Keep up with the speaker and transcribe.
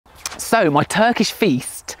So my Turkish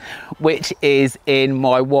feast, which is in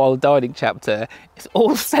my wild dining chapter, is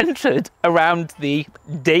all centred around the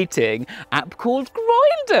dating app called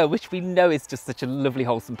Grindr, which we know is just such a lovely,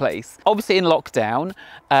 wholesome place. Obviously in lockdown,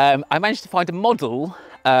 I managed to find a model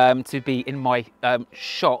to be in my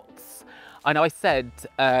shots. And I said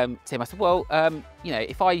to him, I said, well, you know,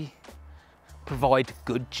 if I provide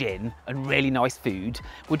good gin and really nice food,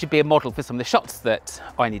 would you be a model for some of the shots that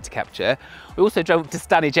I need to capture? We also drove to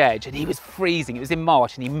Stanage Edge and he was freezing. It was in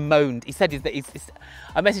March and he moaned. He said that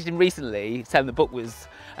I messaged him recently saying the book was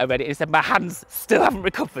ready, and he said my hands still haven't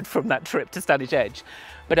recovered from that trip to Stanage Edge.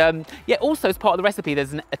 But yeah, also as part of the recipe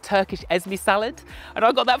there's a Turkish Esme salad, and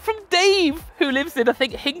I got that from Dave, who lives in, I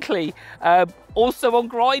think, Hinckley, also on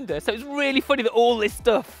Grindr. So it's really funny that all this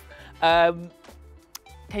stuff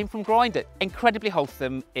came from Grindr. Incredibly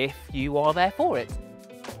wholesome if you are there for it.